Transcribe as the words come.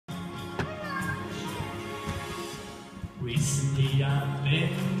Recently I've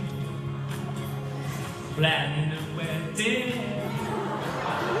been planning a wedding.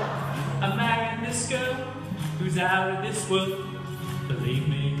 I'm marrying this girl who's out of this world. Believe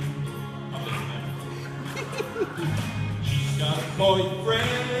me, she's got a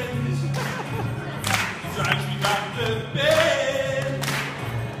boyfriend, drives me back to bed.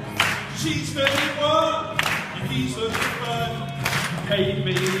 She's 31 and he's looking fun. Paid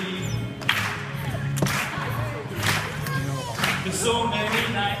me. For so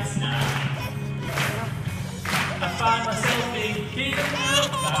many nights now, I find myself thinking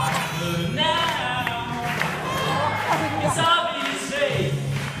about her now. It's obviously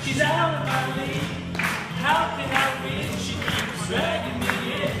she's out of my league. How can I win? She keeps dragging me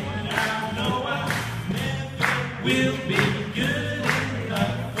in, and I know I never will be good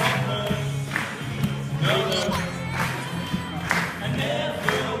enough for her. No, no, I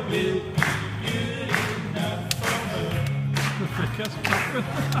never will be good enough for her.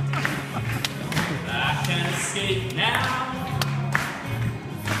 I can't escape now,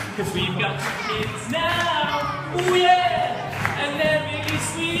 'cause we've got two kids now. Ooh yeah, and they're really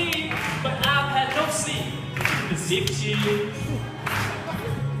sweet, but I've had no sleep for 6 years.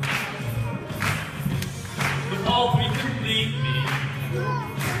 But all three complete me,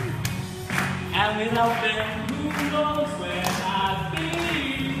 and without them, who knows where I'd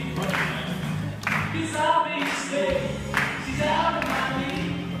be? 'Cause obviously she's out of my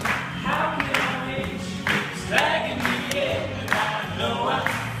league. How can I win? She keeps dragging me in, and I know I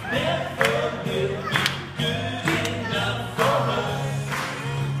never will be good enough for her.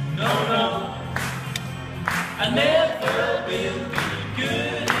 No, no, I never will be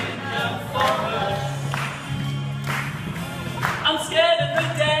good enough for her. I'm scared of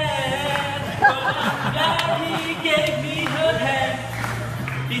her dad, but I'm glad he gave me her hand.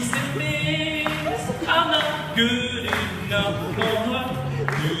 He still thinks I'm not good enough for her.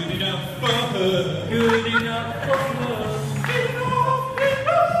 Good enough for her. Good enough for her.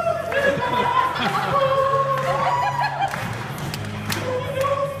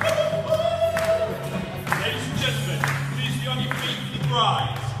 Ladies and gentlemen, please be on your feet for the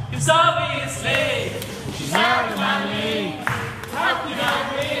bride. 'Cause obviously she's out of my league. How can I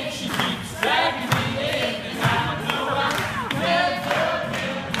win? She keeps dragging me in, and I know I never will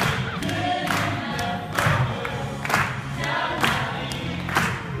be good enough for her. She's out of my league.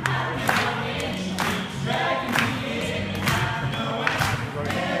 How can I win? She keeps dragging me in, and I know I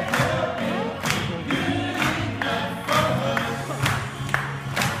never will be good enough for her.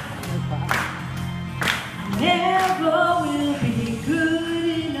 Never will be good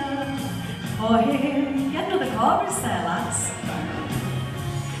enough for him. Get another chorus there, lads.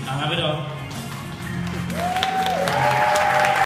 I'll have it on.